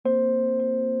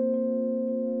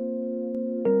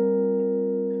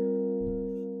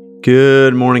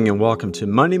Good morning and welcome to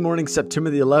Monday morning, September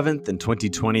the 11th in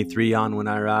 2023 on When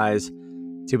I Rise.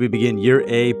 Till we begin year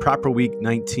A, proper week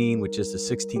 19, which is the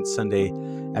 16th Sunday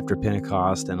after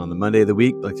Pentecost. And on the Monday of the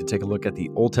week, I'd like to take a look at the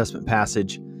Old Testament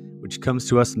passage, which comes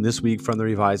to us in this week from the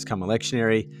Revised Common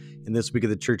Lectionary in this week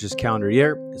of the church's calendar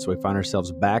year. So we find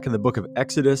ourselves back in the book of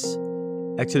Exodus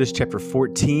chapter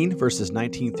 14, verses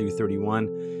 19 through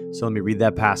 31. So let me read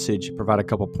that passage, provide a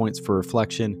couple points for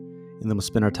reflection, and then we'll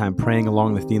spend our time praying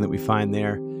along the theme that we find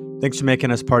there. Thanks for making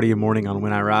us part of your morning on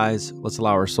When I Rise. Let's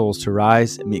allow our souls to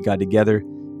rise and meet God together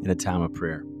in a time of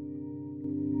prayer.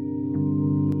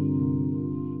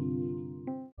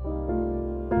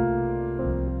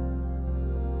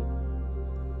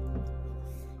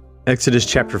 Exodus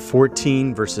chapter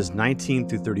 14, verses 19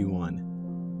 through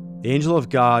 31. The angel of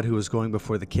God who was going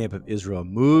before the camp of Israel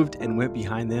moved and went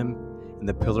behind them, and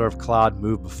the pillar of cloud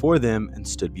moved before them and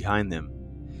stood behind them.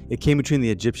 It came between the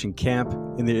Egyptian camp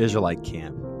and the Israelite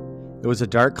camp. It was a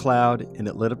dark cloud, and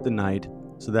it lit up the night,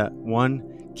 so that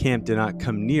one camp did not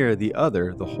come near the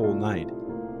other the whole night.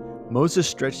 Moses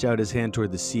stretched out his hand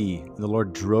toward the sea, and the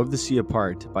Lord drove the sea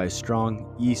apart by a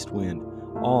strong east wind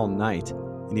all night,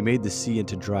 and he made the sea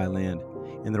into dry land,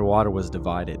 and their water was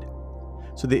divided.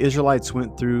 So the Israelites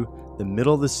went through the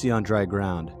middle of the sea on dry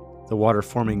ground, the water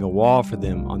forming a wall for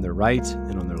them on their right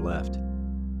and on their left.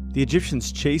 The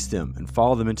Egyptians chased them and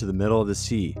followed them into the middle of the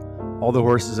sea, all the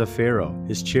horses of Pharaoh,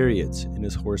 his chariots, and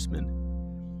his horsemen.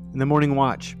 In the morning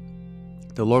watch,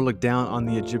 the Lord looked down on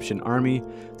the Egyptian army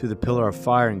through the pillar of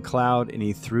fire and cloud, and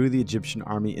he threw the Egyptian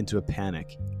army into a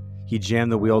panic. He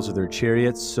jammed the wheels of their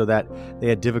chariots so that they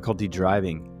had difficulty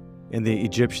driving. And the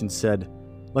Egyptians said,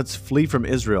 "Let's flee from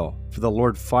Israel, for the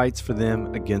Lord fights for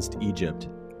them against Egypt."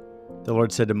 The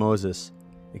Lord said to Moses,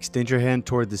 "Extend your hand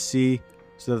toward the sea,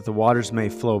 so that the waters may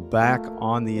flow back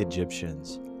on the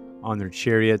Egyptians, on their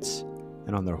chariots,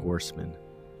 and on their horsemen."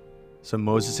 So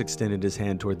Moses extended his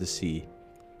hand toward the sea,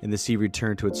 and the sea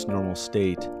returned to its normal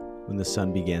state when the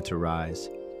sun began to rise.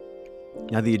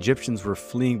 Now the Egyptians were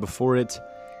fleeing before it,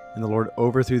 and the Lord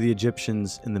overthrew the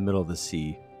Egyptians in the middle of the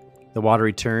sea. The water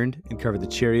returned and covered the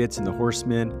chariots and the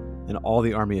horsemen and all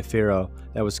the army of Pharaoh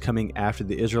that was coming after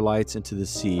the Israelites into the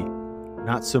sea.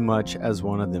 Not so much as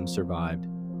one of them survived.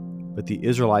 But the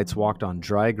Israelites walked on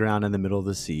dry ground in the middle of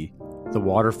the sea, the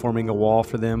water forming a wall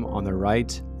for them on their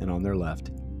right and on their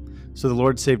left. So the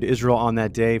Lord saved Israel on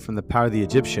that day from the power of the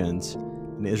Egyptians,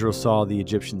 and Israel saw the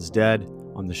Egyptians dead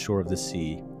on the shore of the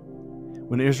sea.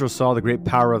 When Israel saw the great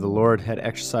power of the Lord had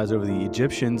exercised over the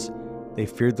Egyptians, they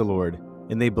feared the Lord,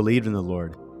 and they believed in the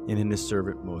Lord and in his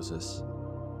servant Moses.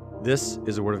 This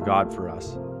is the word of God for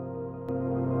us.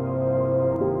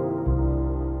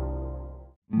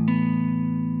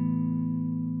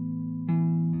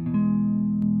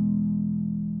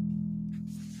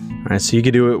 All right, so you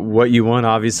can do it what you want,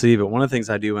 obviously, but one of the things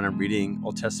I do when I'm reading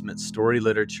Old Testament story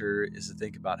literature is to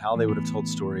think about how they would have told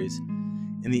stories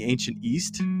in the ancient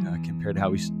East compared to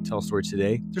how we tell stories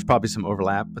today. There's probably some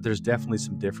overlap, but there's definitely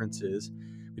some differences.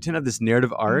 We tend to have this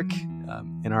narrative arc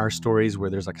in our stories where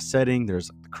there's like a setting, there's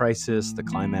the crisis, the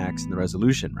climax, and the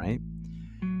resolution, right?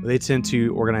 They tend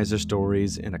to organize their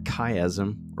stories in a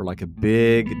chiasm, or like a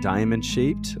big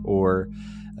diamond-shaped, or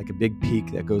like a big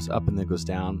peak that goes up and then goes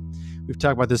down. We've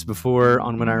talked about this before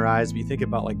on When I Rise, but you think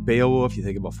about like Beowulf, you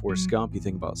think about Forrest Gump, you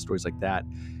think about stories like that.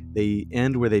 They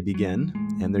end where they begin,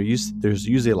 and there's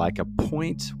usually like a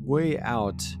point way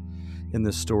out in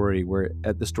the story where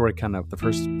at the story kind of the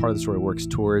first part of the story works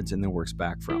towards and then works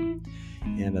back from.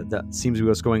 And that seems to be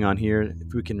what's going on here.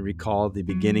 If we can recall the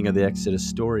beginning of the Exodus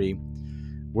story,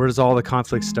 where does all the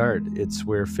conflict start? It's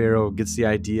where Pharaoh gets the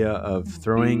idea of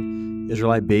throwing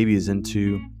Israelite babies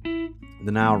into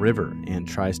the Nile River and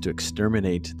tries to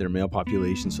exterminate their male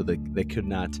population so that they could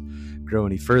not grow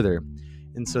any further.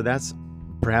 And so that's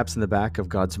perhaps in the back of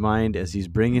God's mind as he's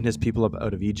bringing his people up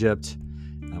out of Egypt.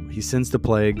 He sends the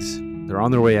plagues. They're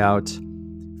on their way out.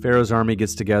 Pharaoh's army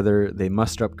gets together. They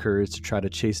muster up courage to try to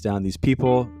chase down these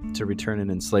people to return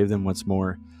and enslave them once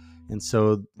more. And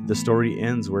so the story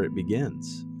ends where it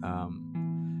begins.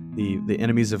 The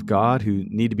enemies of God who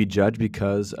need to be judged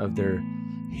because of their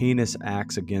heinous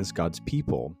acts against God's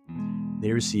people,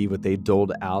 they receive what they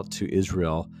doled out to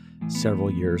Israel several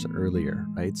years earlier,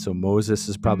 right? So Moses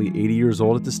is probably 80 years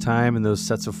old at this time in those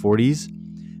sets of 40s.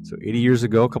 So 80 years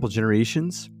ago, a couple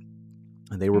generations,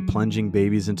 and they were plunging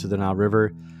babies into the Nile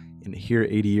River. And here,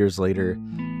 80 years later,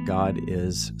 God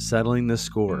is settling the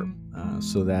score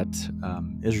so that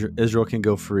Israel can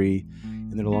go free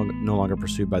and they're no longer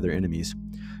pursued by their enemies.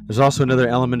 There's also another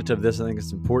element of this I think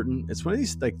is important. It's one of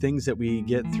these things that we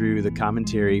get through the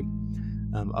commentary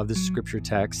of the scripture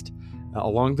text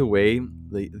Along the way,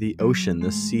 the ocean,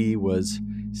 the sea, was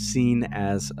seen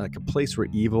as like a place where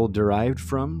evil derived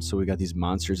from. So we got these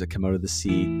monsters that come out of the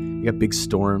sea. You got big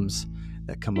storms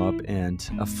that come up and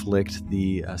afflict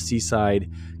the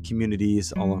seaside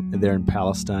communities all there in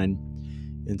Palestine.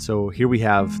 And so here we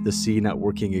have the sea not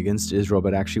working against Israel,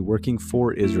 but actually working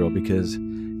for Israel because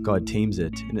God tames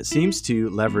it. And it seems to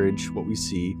leverage what we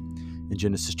see in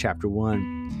Genesis chapter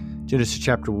 1. Genesis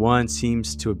chapter 1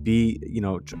 seems to be,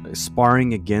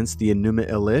 sparring against the Enuma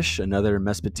Elish, another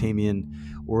Mesopotamian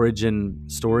origin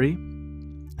story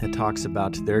that talks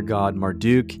about their god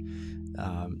Marduk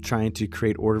trying to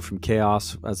create order from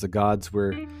chaos as the gods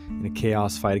were in a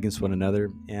chaos fight against one another.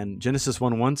 And Genesis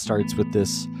 1:1 starts with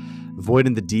this void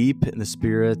in the deep and the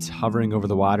spirit hovering over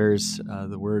the waters.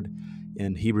 The word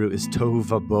in Hebrew is tohu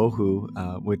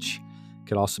vabohu, which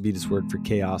could also be this word for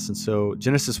chaos. And so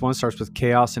Genesis 1 starts with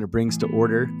chaos and it brings to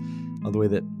order. The way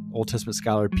that Old Testament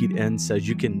scholar Pete Enns says,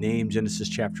 you can name Genesis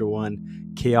chapter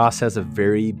 1, chaos has a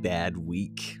very bad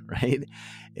week, right?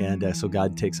 And so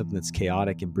God takes something that's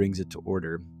chaotic and brings it to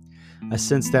order. I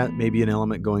sense that may be an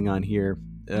element going on here.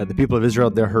 The people of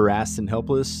Israel, they're harassed and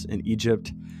helpless. In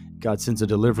Egypt, God sends a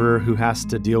deliverer who has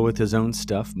to deal with his own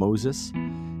stuff, Moses.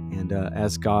 And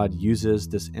as God uses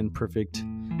this imperfect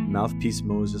mouthpiece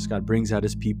Moses, God brings out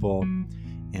his people,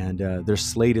 and their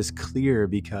slate is clear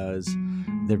because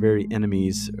their very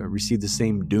enemies receive the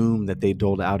same doom that they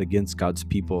doled out against God's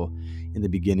people in the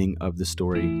beginning of the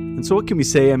story. And so what can we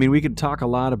say? I mean, we could talk a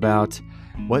lot about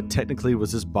what technically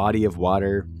was this body of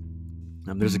water.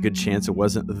 There's a good chance it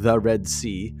wasn't the Red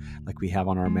Sea like we have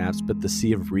on our maps, but the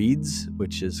Sea of Reeds,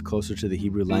 which is closer to the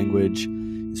Hebrew language.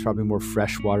 It's probably more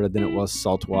fresh water than it was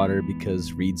salt water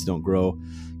because reeds don't grow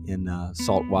in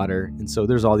salt water. And so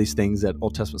there's all these things that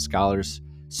Old Testament scholars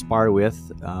spar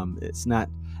with. It's not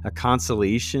a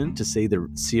consolation to say the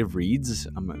Sea of Reeds.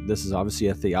 This is obviously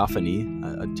a theophany,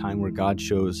 a time where God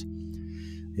shows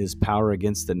his power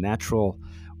against the natural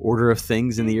order of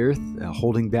things in the earth,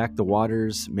 holding back the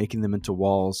waters, making them into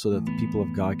walls so that the people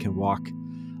of God can walk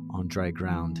on dry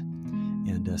ground.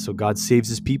 And so God saves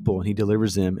his people and he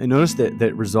delivers them. And notice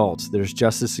that results. There's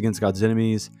justice against God's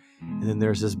enemies. And then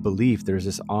there's this belief, there's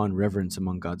this awe and reverence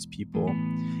among God's people.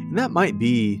 And that might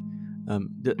be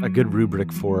a good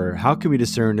rubric for how can we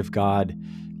discern if God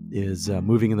is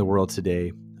moving in the world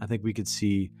today. I think we could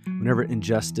see whenever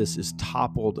injustice is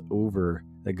toppled over,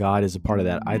 that God is a part of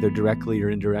that, either directly or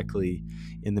indirectly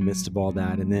in the midst of all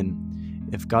that. And then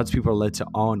if God's people are led to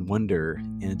awe and wonder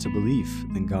and to belief,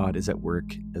 then God is at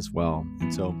work as well.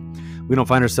 And so we don't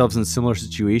find ourselves in a similar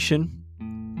situation.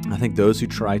 I think those who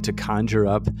try to conjure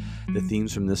up the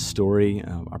themes from this story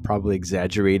are probably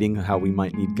exaggerating how we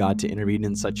might need God to intervene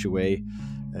in such a way.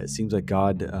 It seems like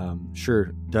God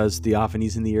sure does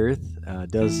theophanies in the earth,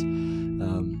 does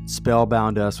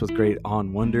spellbound us with great awe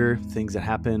and wonder, things that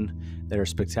happen that are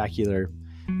spectacular.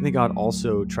 I think God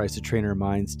also tries to train our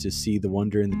minds to see the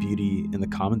wonder and the beauty in the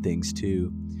common things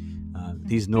too.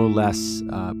 He's no less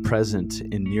present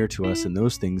and near to us in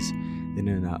those things than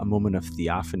in a moment of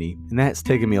theophany. And that's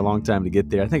taken me a long time to get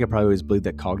there. I think I probably always believed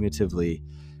that cognitively.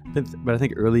 But I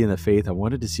think early in the faith, I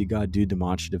wanted to see God do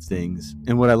demonstrative things.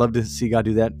 And would I love to see God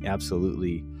do that?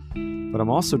 Absolutely. But I'm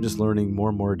also just learning more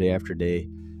and more day after day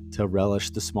to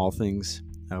relish the small things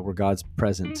where God's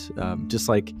present. Just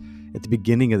like at the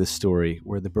beginning of the story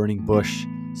where the burning bush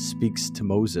speaks to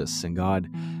Moses and God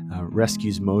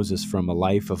rescues Moses from a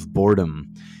life of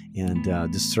boredom and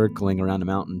just circling around a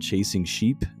mountain chasing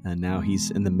sheep. And now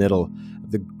he's in the middle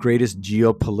of the greatest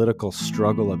geopolitical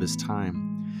struggle of his time.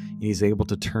 And he's able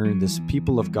to turn this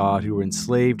people of God who were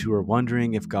enslaved, who were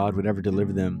wondering if God would ever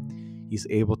deliver them. He's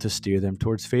able to steer them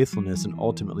towards faithfulness and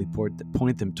ultimately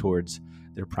point them towards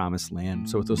their promised land.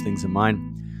 So with those things in mind,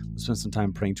 let's spend some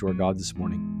time praying to our God this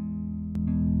morning.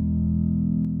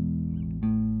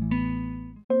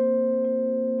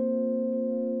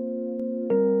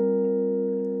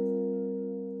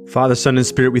 Father, Son, and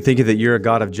Spirit, we thank you that you're a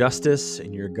God of justice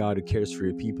and you're a God who cares for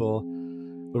your people.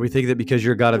 Lord, we think that because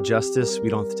you're a God of justice, we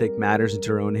don't have to take matters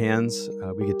into our own hands.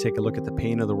 We could take a look at the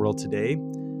pain of the world today.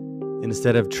 And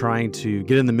instead of trying to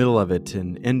get in the middle of it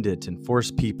and end it and force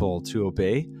people to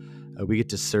obey, we get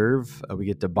to serve, we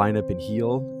get to bind up and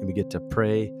heal, and we get to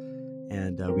pray,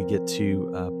 and we get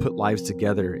to put lives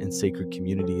together in sacred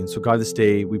community. And so, God, this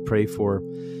day we pray for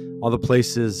all the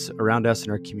places around us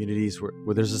in our communities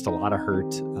where there's just a lot of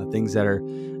hurt, things that are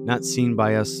not seen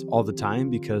by us all the time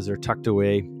because they're tucked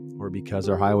away or because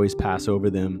our highways pass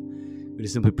over them. We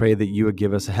just simply pray that you would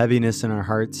give us a heaviness in our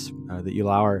hearts, that you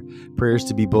allow our prayers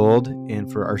to be bold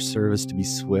and for our service to be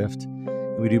swift.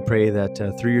 And we do pray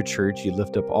that through your church, you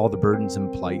lift up all the burdens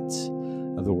and plights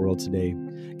of the world today.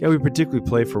 God, we particularly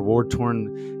pray for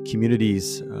war-torn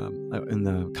communities in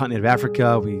the continent of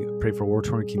Africa. We pray for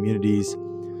war-torn communities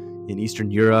in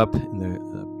Eastern Europe, in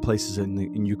the places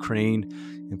in Ukraine,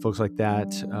 and folks like that,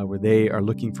 where they are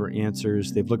looking for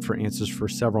answers. They've looked for answers for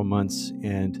several months,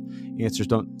 and answers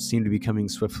don't seem to be coming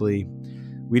swiftly.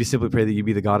 We just simply pray that you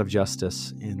be the God of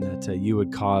justice, and that you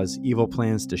would cause evil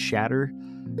plans to shatter,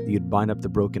 that you'd bind up the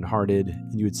brokenhearted,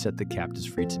 and you would set the captives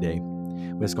free today.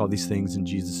 We ask all these things in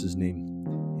Jesus' name.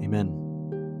 Amen.